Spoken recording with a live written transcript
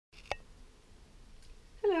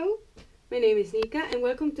name is Nika and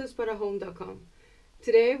welcome to Spotahome.com.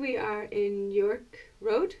 Today we are in York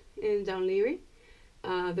Road in Laoghaire.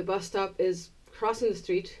 The bus stop is crossing the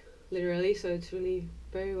street, literally, so it's really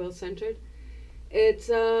very well centered. It's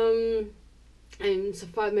a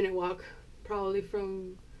 5-minute walk probably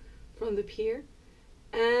from the pier.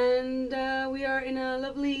 And we are in a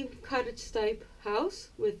lovely cottage type house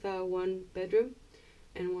with 1 bedroom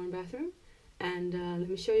and 1 bathroom. And let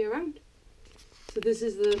me show you around. So this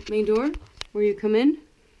is the main door where you come in.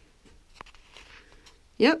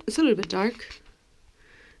 Yep, it's a little bit dark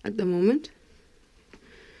at the moment.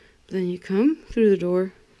 But then you come through the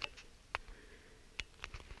door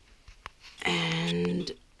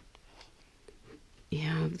and you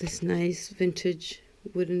have this nice vintage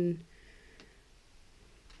wooden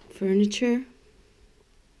furniture.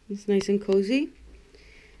 It's nice and cozy.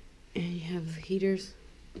 And you have the heaters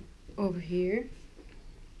over here.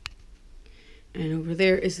 And over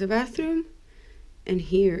there is the bathroom. And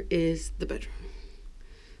here is the bedroom.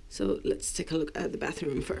 So let's take a look at the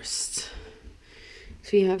bathroom first.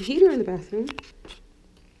 So you have a heater in the bathroom.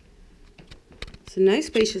 It's a nice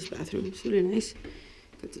spacious bathroom. It's really nice.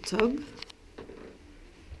 Got the tub.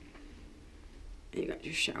 And you got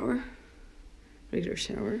your shower. Regular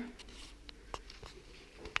shower.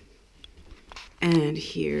 And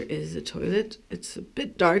here is the toilet. It's a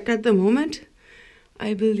bit dark at the moment.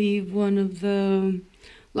 I believe one of the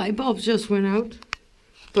light bulbs just went out,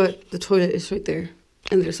 but the toilet is right there.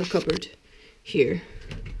 And there's a cupboard here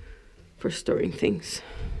for storing things.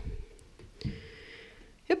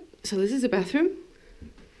 Yep, so this is the bathroom.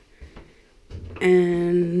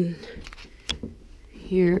 And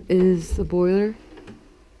here is the boiler.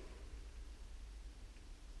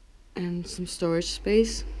 And some storage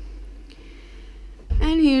space.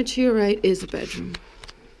 And here to your right is the bedroom.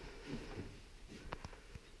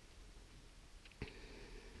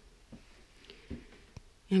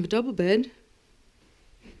 You have a double bed,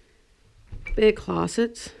 big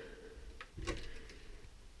closets,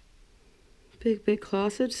 big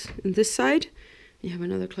closets on this side. You have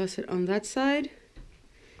another closet on that side.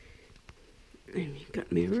 And you've got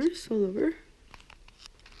mirrors all over.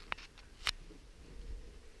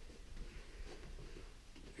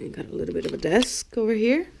 You got a little bit of a desk over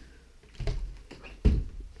here.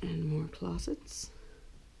 And more closets.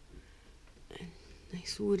 And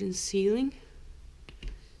nice wooden ceiling.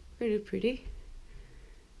 Pretty.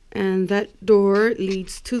 And that door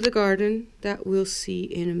leads to the garden that we'll see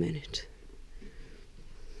in a minute.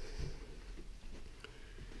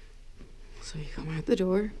 So you come out the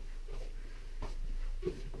door.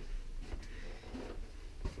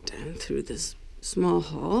 Down through this small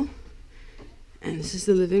hall. And this is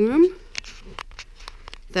the living room.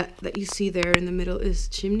 That you see there in the middle is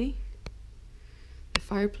the chimney. The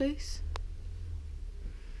fireplace.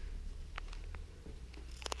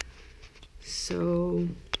 So,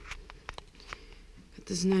 got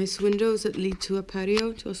these nice windows that lead to a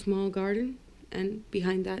patio, to a small garden. And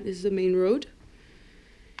behind that is the main road.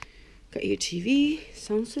 Got your TV,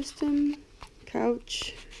 sound system,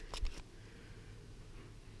 couch.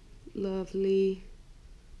 Lovely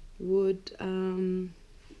wood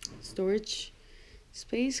storage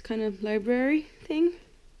space, kind of library thing.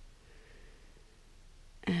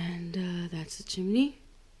 And that's the chimney.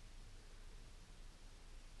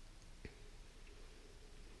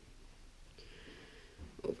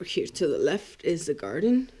 Over here to the left is the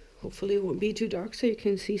garden. Hopefully it won't be too dark so you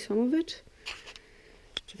can see some of it.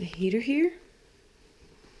 The heater here.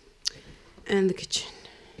 And the kitchen.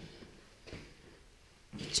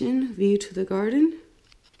 Kitchen, view to the garden.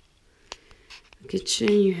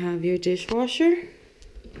 Kitchen, you have your dishwasher.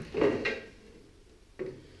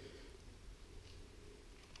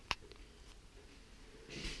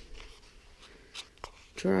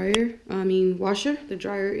 Washer. The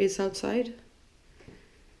dryer is outside.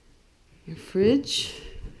 Your fridge.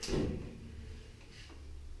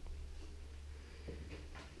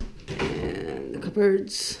 And the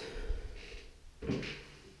cupboards.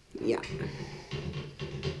 Yeah.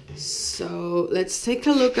 So let's take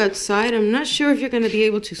a look outside. I'm not sure if you're going to be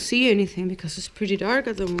able to see anything because it's pretty dark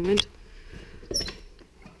at the moment.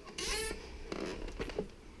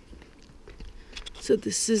 So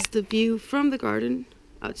this is the view from the garden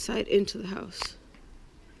outside into the house.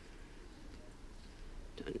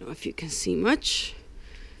 Don't know if you can see much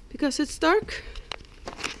because it's dark.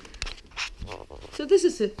 So this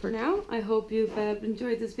is it for now. I hope you've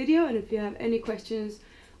enjoyed this video, and if you have any questions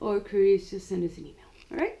or queries, just send us an email.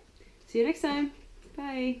 Alright? See you next time.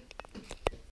 Bye.